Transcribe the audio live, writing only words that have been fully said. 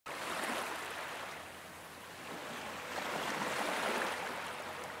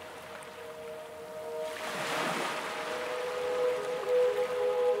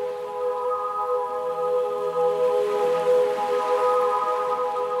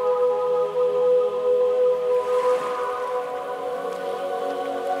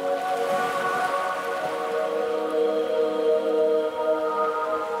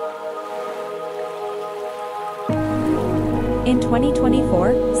In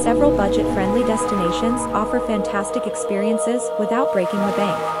 2024, several budget-friendly destinations offer fantastic experiences without breaking the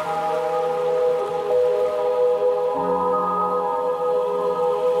bank.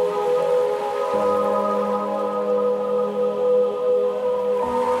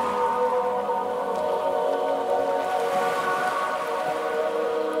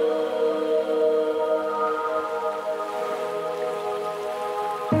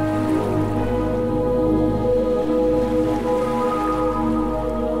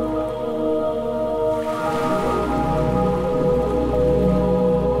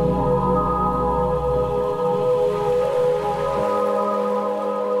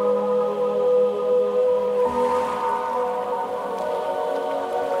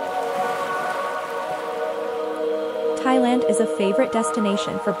 Thailand is a favorite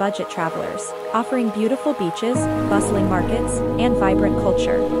destination for budget travelers, offering beautiful beaches, bustling markets, and vibrant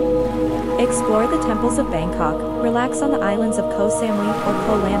culture. Explore the temples of Bangkok, relax on the islands of Koh Samui or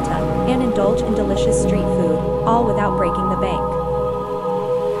Koh Lanta, and indulge in delicious street food, all without breaking the bank.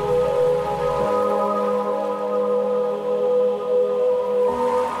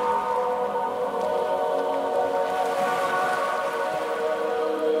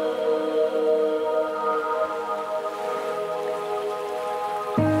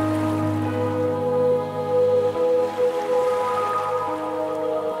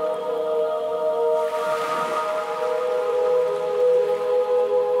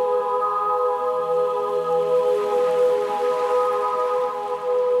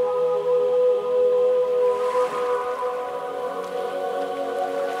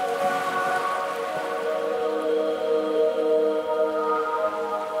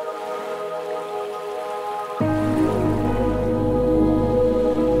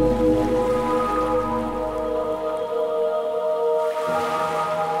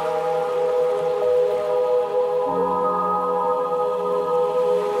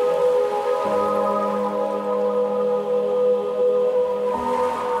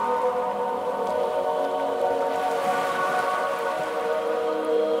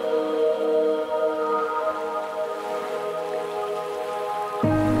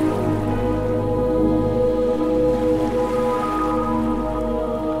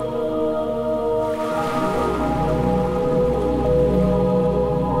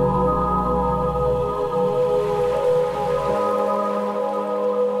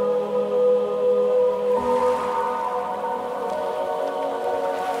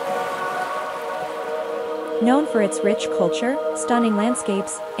 Known for its rich culture, stunning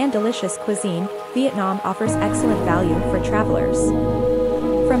landscapes, and delicious cuisine, Vietnam offers excellent value for travelers.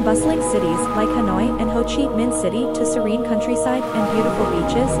 From bustling cities like Hanoi and Ho Chi Minh City to serene countryside and beautiful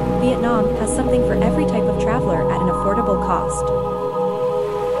beaches, Vietnam has something for every type of traveler at an affordable cost.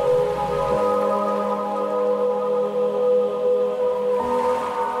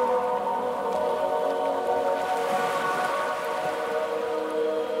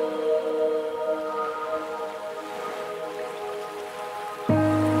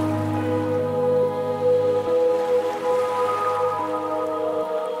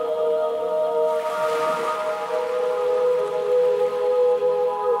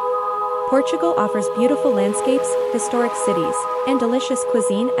 Portugal offers beautiful landscapes, historic cities, and delicious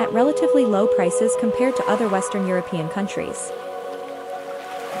cuisine at relatively low prices compared to other Western European countries.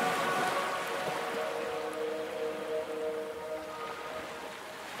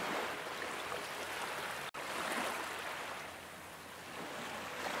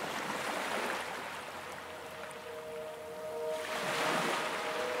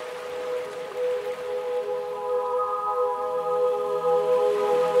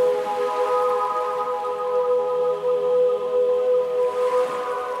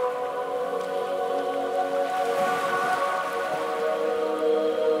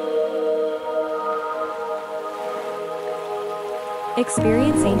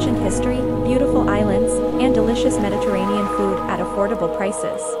 Experience ancient history, beautiful islands, and delicious Mediterranean food at affordable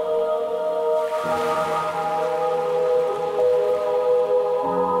prices.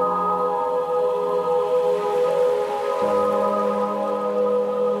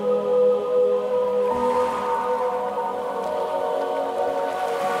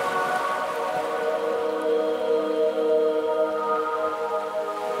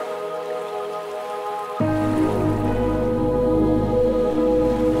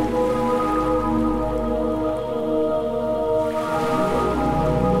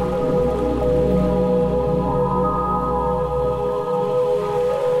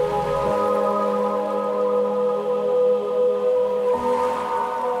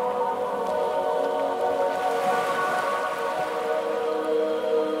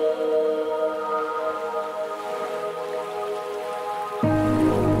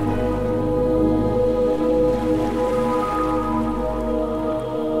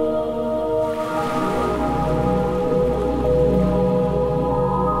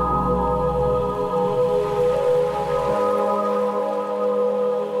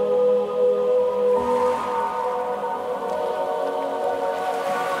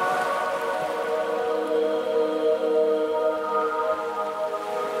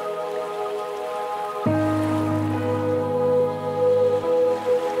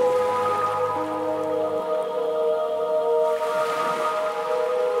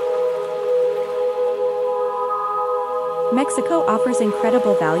 Mexico offers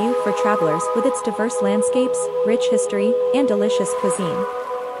incredible value for travelers with its diverse landscapes, rich history, and delicious cuisine.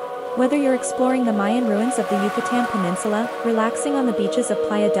 Whether you're exploring the Mayan ruins of the Yucatan Peninsula, relaxing on the beaches of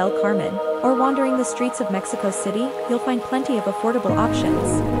Playa del Carmen, or wandering the streets of Mexico City, you'll find plenty of affordable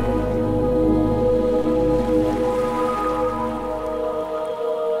options.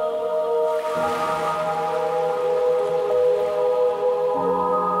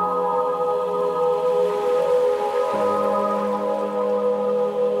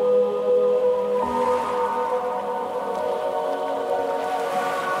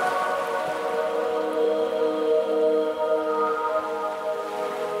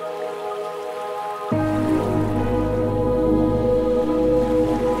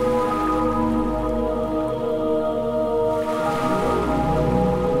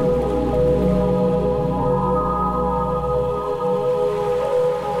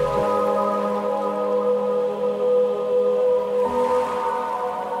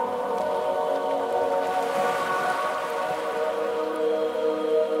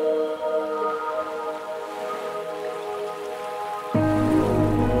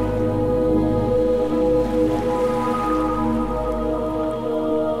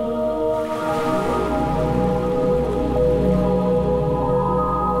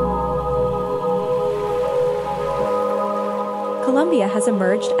 Colombia has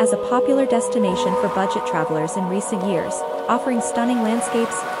emerged as a popular destination for budget travelers in recent years, offering stunning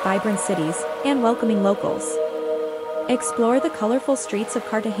landscapes, vibrant cities, and welcoming locals. Explore the colorful streets of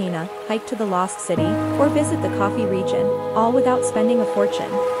Cartagena, hike to the Lost City, or visit the coffee region, all without spending a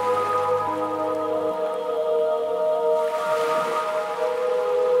fortune.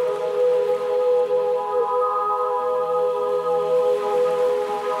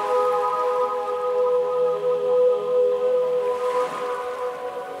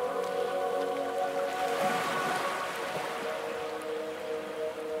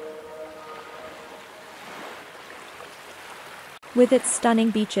 With its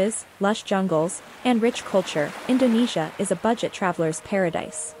stunning beaches, lush jungles, and rich culture, Indonesia is a budget traveler's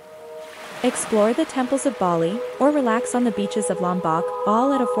paradise. Explore the temples of Bali, or relax on the beaches of Lombok,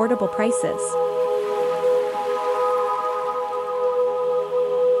 all at affordable prices.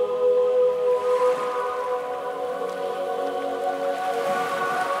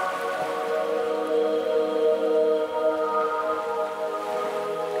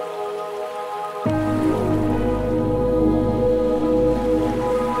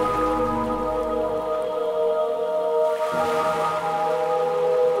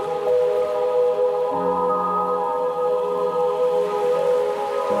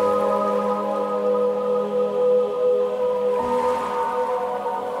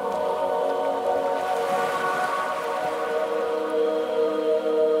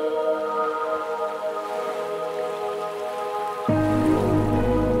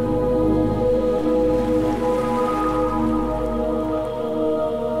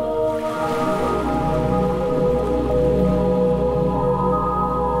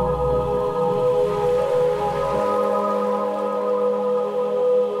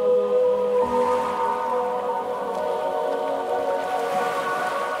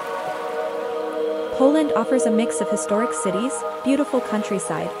 Poland offers a mix of historic cities, beautiful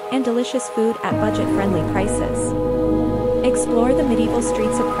countryside, and delicious food at budget-friendly prices. Explore the medieval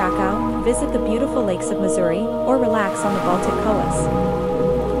streets of Krakow, visit the beautiful lakes of Missouri, or relax on the Baltic coast.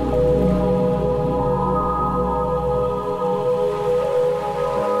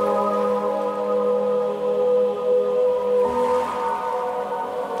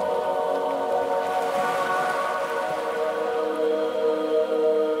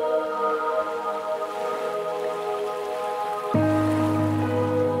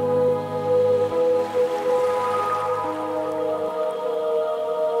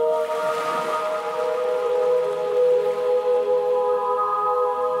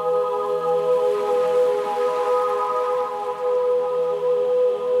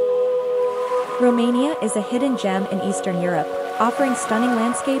 Romania is a hidden gem in Eastern Europe, offering stunning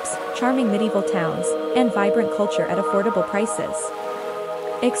landscapes, charming medieval towns, and vibrant culture at affordable prices.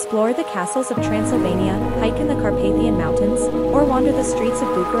 Explore the castles of Transylvania, hike in the Carpathian Mountains, or wander the streets of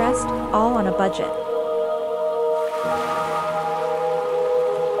Bucharest, all on a budget.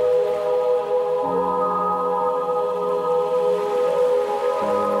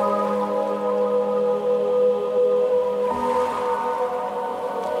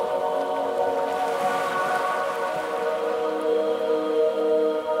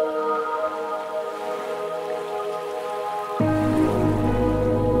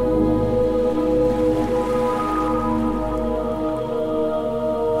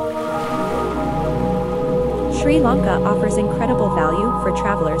 Sri Lanka offers incredible value for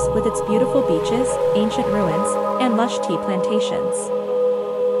travelers with its beautiful beaches, ancient ruins, and lush tea plantations.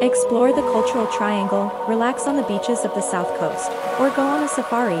 Explore the cultural triangle, relax on the beaches of the south coast, or go on a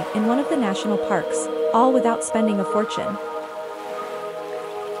safari in one of the national parks, all without spending a fortune.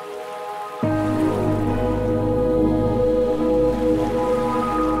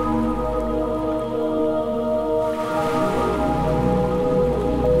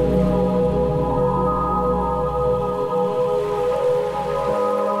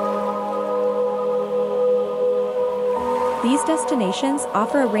 These destinations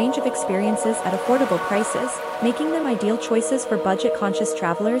offer a range of experiences at affordable prices, making them ideal choices for budget-conscious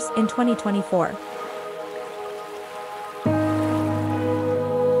travelers in 2024.